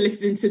forward to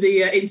listening to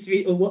the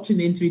interview or watching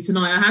the interview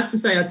tonight. I have to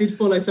say I did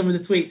follow some of the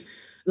tweets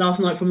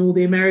last night from all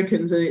the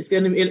Americans, and it's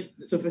going to be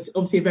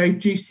obviously a very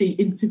juicy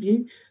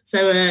interview.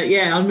 So,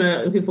 I'm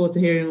looking forward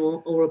to hearing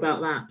all about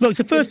that. Look, it's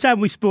the first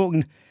time we've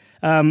spoken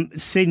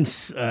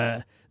since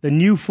the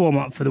new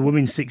format for the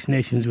Women's Six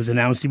Nations was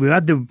announced. We've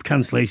had the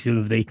cancellation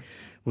of the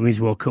Women's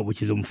World Cup,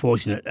 which is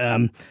unfortunate.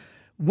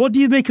 What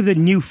do you make of the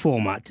new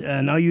format?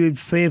 And are you in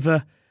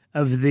favour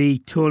of the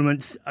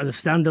tournaments as a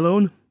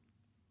standalone?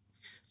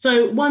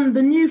 So,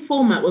 the new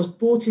format was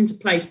brought into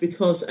place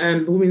because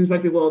the Women's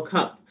Rugby World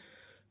Cup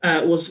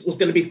was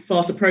going to be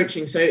fast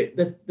approaching. So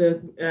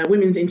the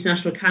women's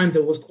international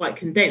calendar was quite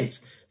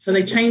condensed. So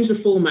they changed the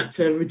format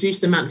to reduce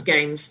the amount of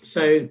games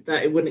so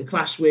that it wouldn't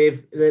clash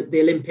with the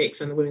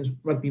Olympics and the Women's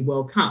Rugby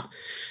World Cup.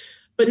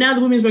 But now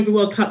the Women's Rugby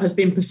World Cup has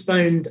been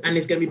postponed and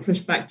is going to be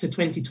pushed back to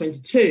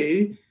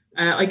 2022.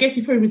 I guess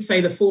you probably would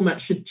say the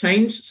format should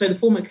change. So the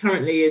format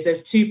currently is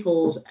there's 2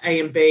 pools, A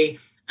and B,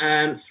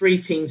 3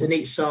 teams in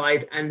each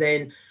side, and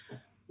then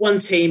 1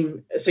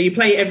 team. So you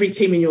play every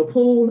team in your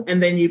pool,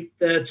 and then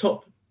the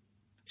top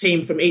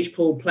team from each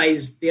pool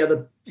plays the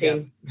other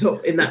team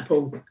top in that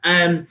pool.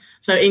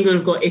 So England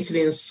have got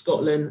Italy and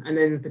Scotland, and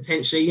then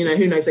potentially,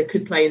 who knows, they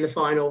could play in the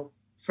final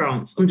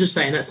France. I'm just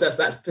saying that's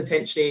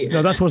potentially.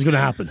 No, that's what's going to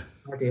happen.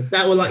 Idea.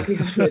 That will likely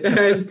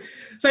happen.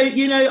 So,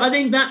 I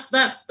think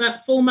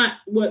that format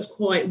works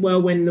quite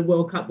well when the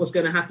World Cup was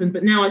going to happen.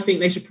 But now I think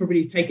they should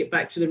probably take it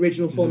back to the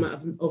original format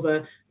of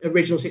a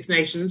original Six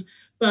Nations.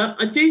 But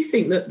I do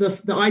think that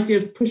the idea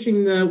of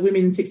pushing the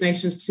Women's Six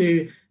Nations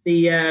to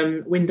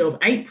the window of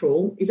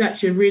April is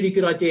actually a really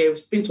good idea.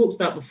 It's been talked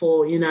about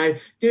before, doing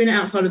it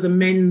outside of the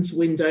men's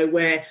window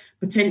where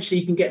potentially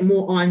you can get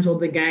more eyes on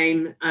the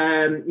game,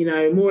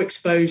 more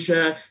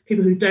exposure.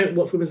 People who don't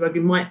watch women's rugby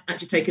might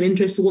actually take an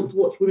interest to want to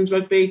watch women's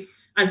rugby.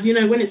 As you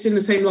know, when it's in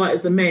the same light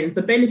as the men,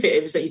 the benefit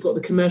is that you've got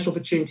the commercial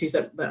opportunities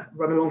that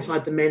run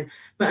alongside the men.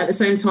 But at the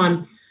same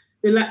time,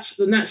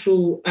 the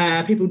natural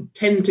people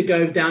tend to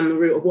go down the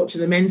route of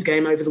watching the men's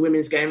game over the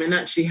women's game, and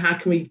actually, how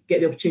can we get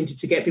the opportunity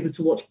to get people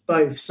to watch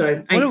both?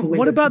 So,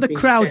 what about the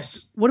crowd?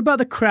 What about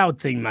the crowd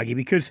thing, Maggie?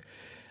 Because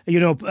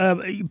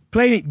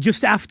playing it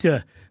just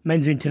after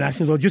men's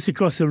internationals or just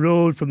across the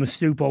road from a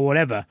stoop or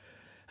whatever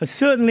has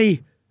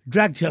certainly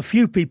dragged a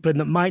few people in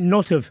that might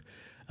not have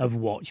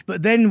watched.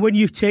 But then when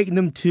you've taken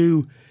them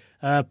to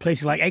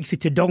places like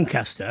Exeter,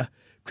 Doncaster,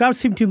 crowds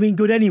seem to have been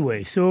good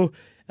anyway. So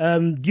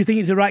do you think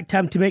it's the right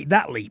time to make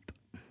that leap?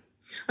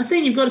 I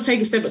think you've got to take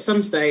a step at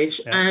some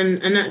stage. Yeah.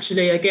 And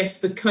actually, I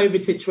guess the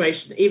COVID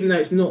situation, even though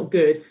it's not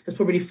good, has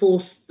probably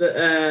forced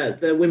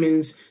the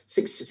women's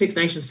Six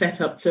Nations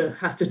setup to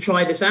have to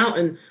try this out.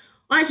 And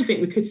I actually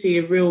think we could see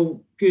a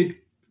real good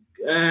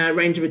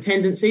range of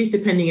attendances,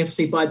 depending,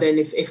 obviously, by then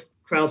if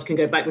crowds can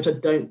go back, which I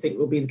don't think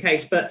will be the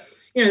case. But,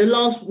 the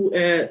last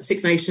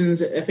Six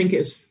Nations, I think it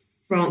was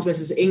France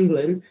versus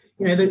England,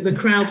 the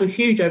crowds were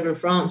huge over in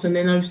France. And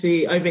then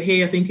obviously over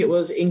here, I think it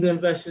was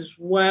England versus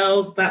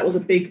Wales. That was a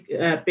big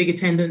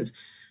attendance.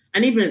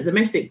 And even at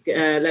domestic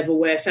level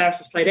where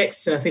Saracens played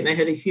Exeter, I think they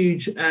had a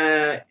huge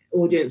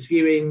audience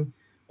viewing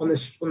on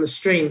the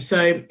stream.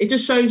 So it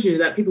just shows you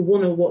that people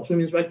want to watch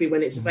women's rugby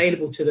when it's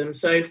available to them.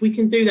 So if we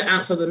can do that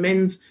outside the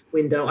men's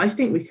window, I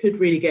think we could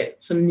really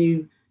get some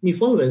new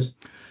followers.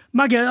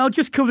 Maggie, I'll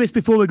just cover this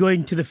before we go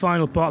into the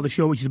final part of the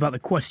show, which is about the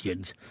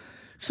questions.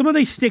 Some of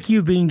the stick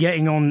you've been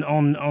getting on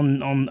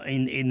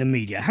in the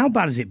media, how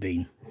bad has it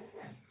been?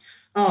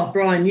 Oh,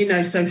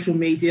 Brian, social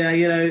media,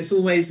 it's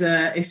always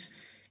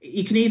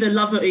you can either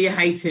love it or you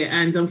hate it.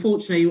 And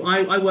unfortunately,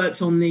 I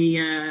worked on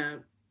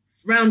the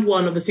round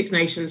one of the Six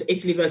Nations,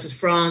 Italy versus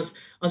France.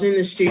 I was in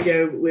the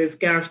studio with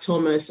Gareth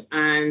Thomas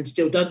and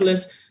Jill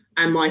Douglas,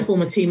 and my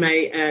former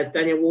teammate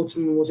Daniel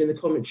Waterman was in the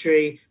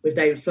commentary with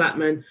David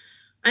Flatman.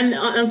 And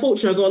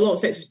unfortunately, I got a lot of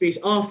sexist abuse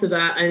after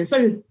that, and so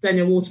did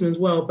Daniel Waterman as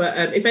well.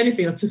 But if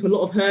anything, I took a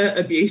lot of her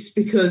abuse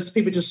because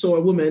people just saw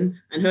a woman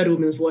and heard a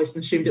woman's voice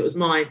and assumed it was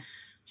mine.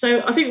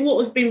 So I think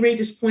what has been really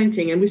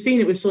disappointing, and we've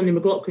seen it with Sonia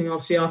McLaughlin,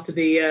 obviously, after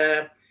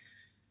the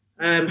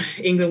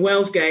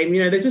England-Wales game,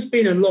 there's just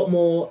been a lot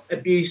more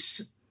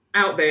abuse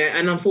out there.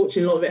 And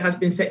unfortunately, a lot of it has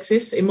been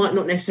sexist. It might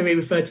not necessarily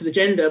refer to the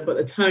gender, but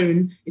the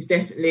tone is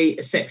definitely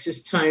a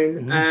sexist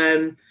tone.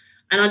 Mm-hmm.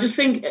 And I just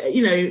think,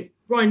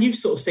 Brian, you've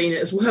sort of seen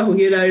it as well.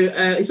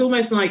 It's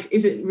almost like,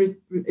 is it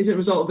a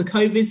result of the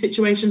COVID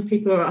situation?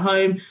 People are at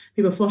home,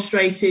 people are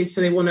frustrated, so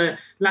they want to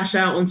lash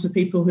out onto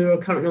people who are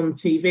currently on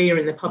TV or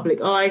in the public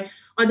eye.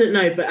 I don't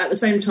know, but at the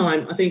same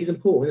time, I think it's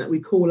important that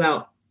we call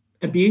out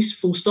abuse,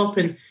 full stop.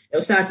 And it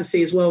was sad to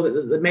see as well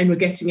that the men were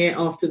getting it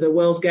after the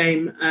Wales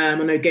game. I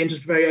know Genge was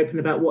very open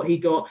about what he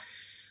got.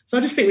 So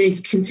I just think we need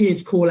to continue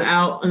to call it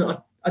out. And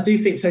I do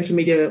think social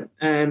media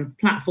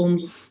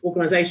platforms,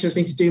 organisations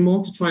need to do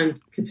more to try and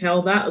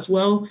curtail that as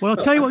well. Well, I'll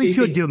tell you what they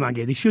should do,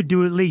 Maggie. They should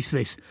do at least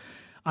this.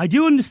 I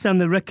do understand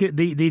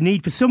the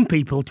need for some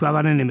people to have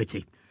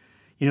anonymity.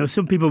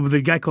 Some people, with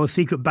a guy called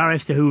Secret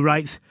Barrister who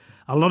writes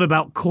a lot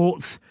about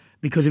courts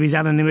because of his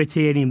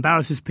anonymity, and he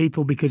embarrasses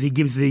people because he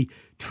gives the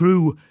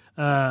true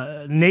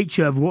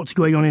nature of what's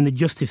going on in the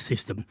justice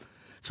system.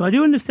 So I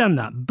do understand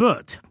that.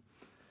 But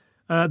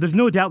there's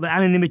no doubt that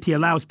anonymity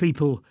allows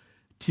people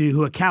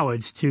who are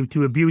cowards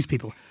to abuse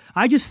people.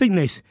 I just think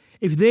this: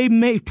 if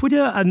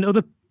Twitter and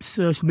other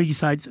social media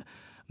sites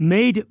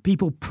made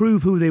people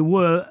prove who they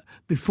were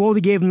before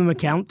they gave them an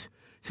account,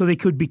 so they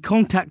could be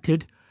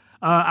contacted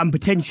and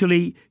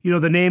potentially,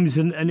 the names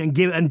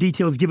and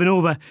details given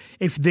over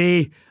if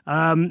they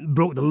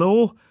broke the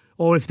law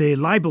or if they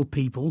libel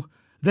people,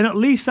 then at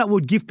least that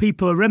would give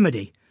people a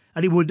remedy,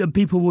 and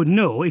people would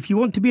know if you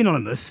want to be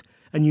anonymous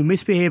and you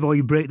misbehave or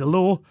you break the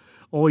law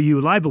or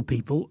you libel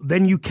people,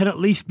 then you can at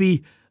least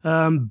be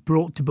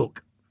brought to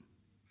book.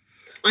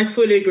 I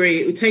fully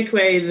agree. It would take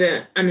away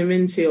the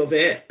anonymity of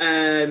it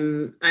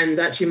and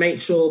actually make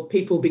sure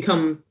people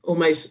become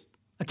almost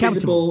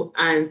visible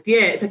and,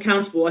 it's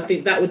accountable. I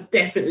think that would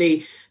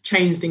definitely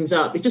change things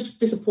up. It just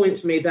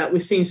disappoints me that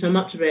we've seen so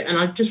much of it, and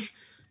I just,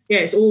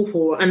 it's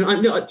awful. And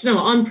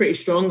I'm pretty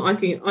strong.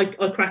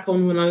 I crack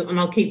on and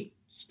I'll keep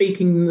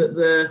speaking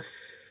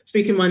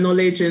speaking my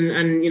knowledge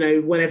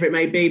and whatever it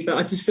may be. But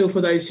I just feel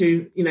for those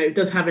who, it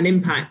does have an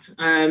impact.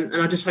 And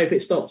I just hope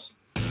it stops.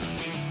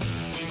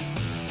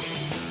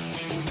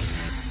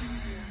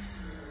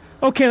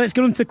 OK, let's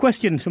go on to the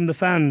questions from the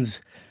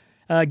fans.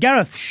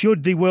 Gareth,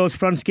 should the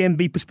Wales-France game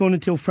be postponed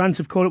until France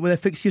have caught up with their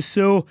fixtures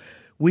so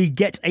we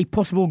get a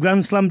possible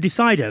Grand Slam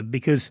decider?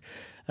 Because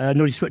no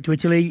disrespect to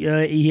Italy,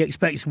 he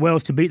expects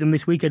Wales to beat them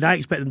this week, and I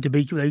expect them to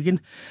beat them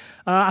again.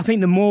 I think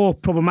the more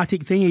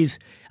problematic thing is,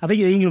 I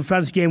think the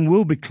England-France game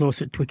will be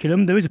close at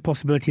Twickenham. There is a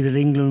possibility that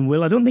England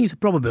will. I don't think it's a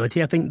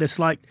probability. I think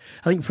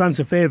France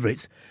are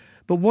favourites.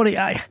 But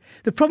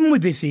the problem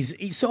with this is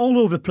it's all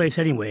over the place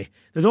anyway.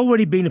 There's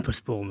already been a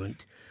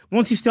postponement.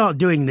 Once you start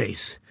doing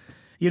this,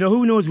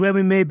 who knows where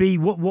we may be,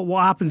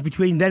 what happens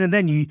between then and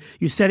then.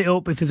 You set it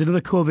up if there's another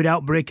COVID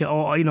outbreak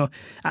or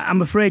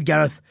I'm afraid,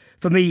 Gareth,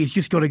 for me, it's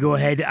just got to go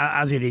ahead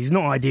as it is.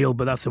 Not ideal,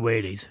 but that's the way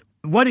it is.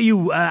 Why don't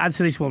you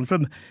answer this one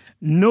from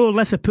no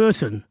less a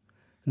person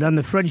than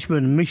the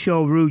Frenchman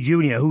Michel Roux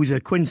Jr., who's a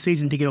Quins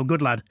season ticket, or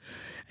good lad,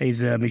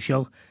 is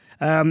Michel.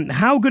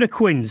 How good are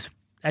Quins?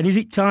 And is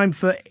it time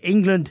for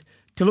England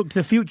to look to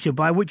the future,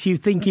 by which you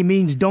think he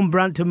means Don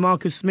Brandt and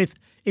Marcus Smith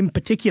in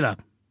particular?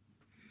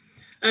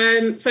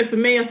 So for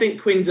me, I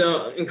think Quins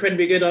are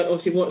incredibly good. I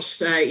obviously watched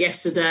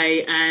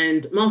yesterday,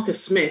 and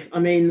Marcus Smith, I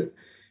mean,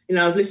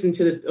 I was listening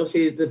to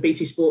the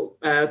BT Sport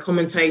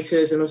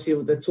commentators, and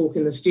obviously the talk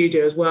in the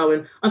studio as well.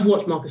 And I've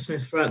watched Marcus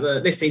Smith throughout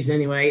this season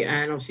anyway,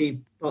 and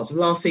obviously parts of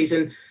last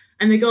season.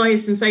 And the guy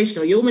is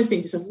sensational. You almost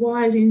think to yourself,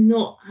 why has he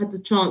not had the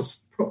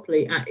chance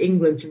properly at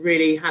England to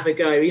really have a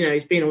go?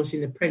 He's been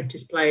obviously an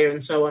apprentice player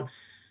and so on.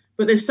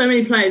 But there's so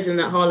many players in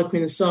that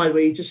Harlequins side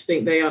where you just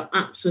think they are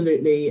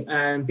absolutely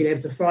being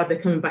able to thrive. They're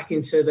coming back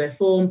into their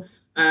form.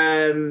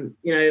 I'm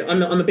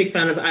a big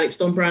fan of Alex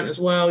Don Brandt as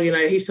well.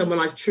 He's someone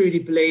I truly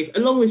believe,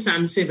 along with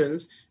Sam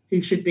Simmons,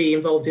 who should be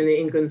involved in the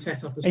England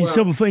setup as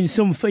well. In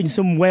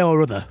some way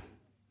or other.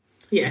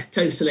 Yeah,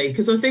 totally.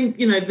 Because I think,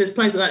 there's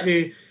players like that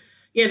who,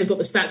 they've got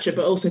the stature,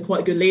 but also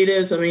quite good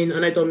leaders. I mean, I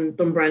know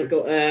Don Brandt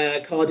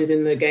got carded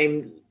in the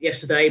game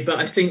yesterday, but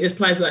I think there's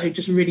players like that who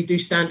just really do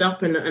stand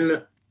up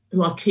and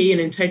who are key and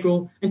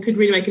integral and could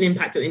really make an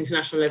impact at the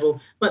international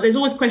level. But there's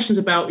always questions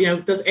about,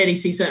 does Eddie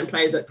see certain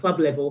players at club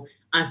level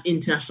as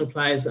international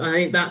players? I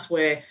think that's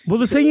where... Well,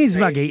 the thing is,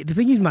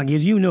 Maggie,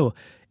 as you know,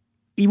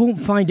 he won't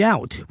find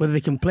out whether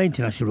they can play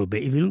international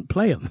rugby if you don't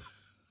play them.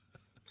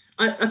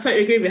 I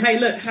totally agree with you. Hey,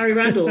 look, Harry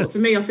Randall, for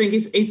me, I think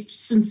he's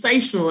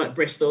sensational at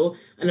Bristol,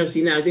 and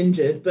obviously now he's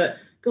injured. But,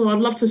 God, I'd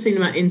love to have seen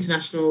him at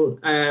international...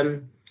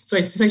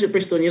 sensational at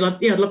Bristol, and I'd love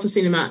to have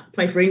seen him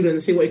play for England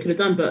and see what he could have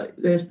done. But,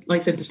 like I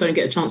said, just don't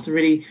get a chance to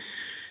really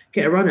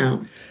get a run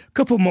out.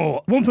 Couple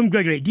more. One from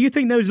Gregory. Do you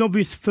think there was an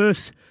obvious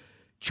first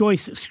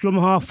choice scrum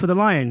half for the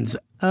Lions?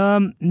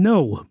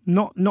 No,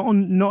 not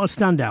a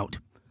standout.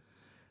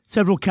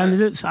 Several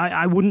candidates.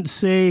 I wouldn't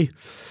say...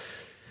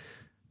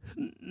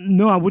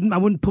 No, I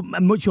wouldn't put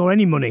much or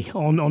any money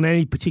on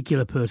any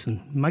particular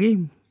person.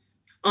 Maggie?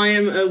 I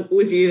am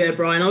with you there,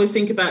 Brian. I always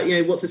think about,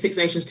 what's the Six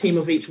Nations team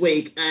of each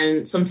week,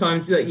 and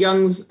sometimes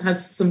Youngs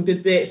has some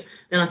good bits.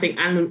 Then I think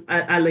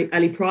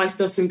Ali Price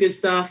does some good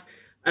stuff.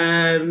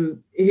 I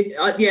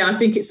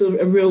think it's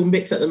a real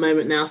mix at the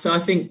moment now. So I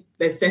think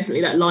there's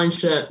definitely that line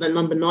shirt, that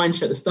number 9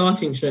 shirt, the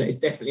starting shirt is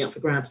definitely up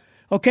for grabs.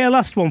 Okay, a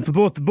last one for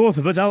both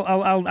of us.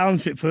 I'll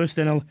answer it first,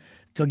 then I'll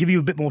give you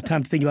a bit more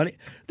time to think about it.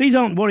 These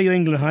aren't Warrior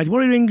England highs,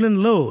 Warrior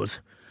England lows.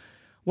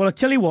 Well, I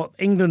tell you what,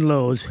 England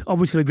lows,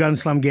 obviously the Grand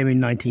Slam game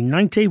in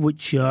 1990,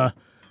 which I've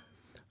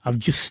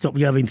just stopped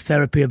having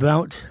therapy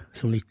about.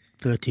 It's only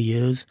 30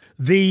 years.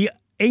 The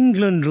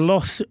England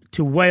loss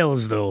to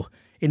Wales, though,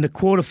 in the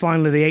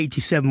quarter-final of the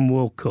 87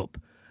 World Cup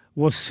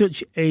was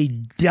such a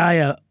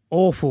dire,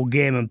 awful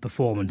game and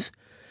performance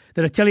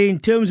that I tell you, in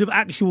terms of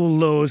actual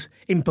lows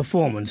in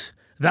performance,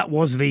 that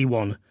was the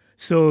one.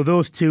 So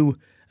those two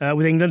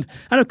with England.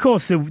 And, of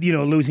course,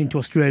 losing to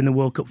Australia in the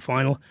World Cup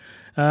final.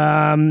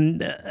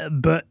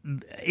 But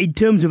in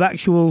terms of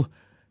actual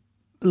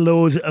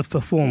lows of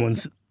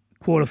performance,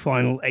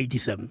 quarter-final,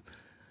 87.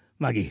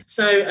 Maggie?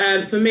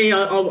 So for me,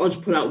 I'll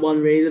just pull out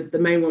one really. The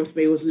main one for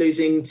me was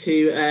losing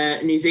to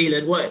New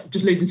Zealand.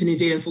 Just losing to New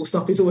Zealand full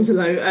stop is always a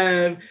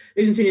low.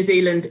 Losing to New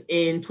Zealand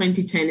in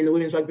 2010 in the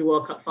Women's Rugby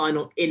World Cup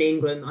final in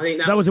England. I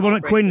think that was the one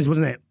at Quins,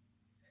 wasn't it?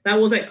 That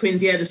was at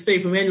Quins, the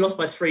Stoop, and we only lost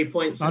by 3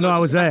 points. I know, I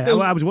was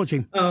there. I was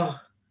watching. Oh,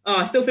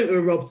 I still think we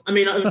were robbed. I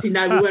mean, obviously,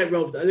 no, we weren't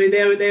robbed. I mean,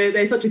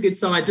 they're such a good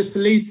side. Just to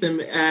lose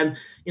them, and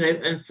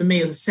for me,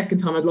 it was the second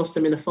time I'd lost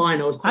them in the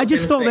final. I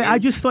just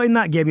thought in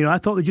that game, I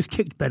thought they just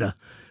kicked better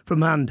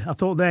from hand. I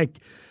thought their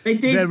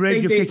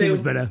range of kicking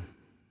was better.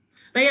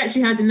 They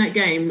actually had in that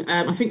game,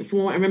 I think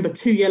from what I remember,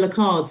 2 yellow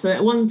cards. So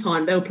at one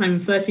time they were playing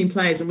with 13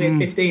 players and we had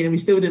 15, and we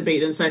still didn't beat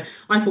them. So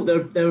I thought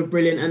they were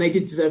brilliant, and they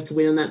did deserve to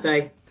win on that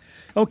day.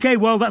 OK,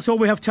 well, that's all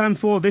we have time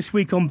for this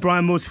week on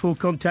Brian Moore's Full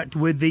Contact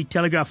with the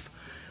Telegraph.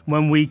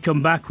 When we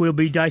come back, we'll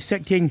be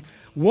dissecting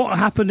what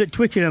happened at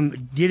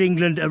Twickenham. Did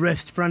England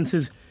arrest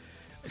France's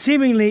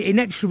seemingly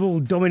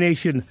inexorable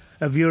domination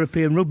of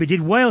European rugby?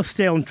 Did Wales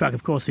stay on track?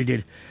 Of course they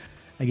did.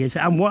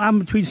 And what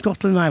happened between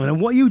Scotland and Ireland?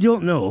 And what you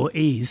don't know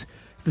is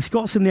the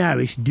Scots and the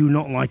Irish do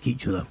not like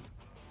each other.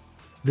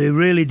 They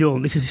really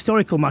don't. This is a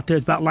historical matter.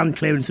 It's about land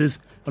clearances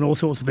and all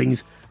sorts of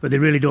things, but they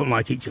really don't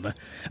like each other.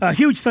 A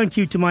huge thank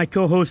you to my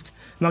co-host,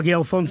 Maggie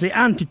Alfonsi,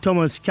 and to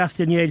Thomas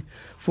Castagnier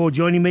for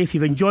joining me. If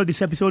you've enjoyed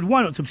this episode,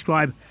 why not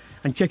subscribe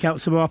and check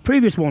out some of our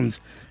previous ones?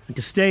 And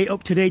to stay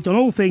up to date on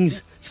all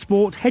things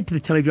sport, head to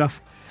the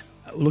Telegraph,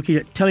 looking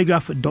at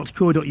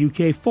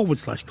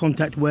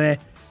telegraph.co.uk/contact, where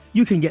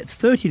you can get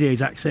 30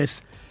 days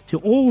access to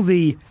all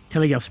the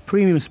Telegraph's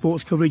premium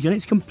sports coverage, and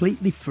it's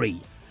completely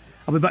free.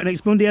 I'll be back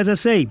next Monday, as I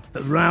say,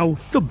 but for now,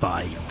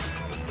 goodbye.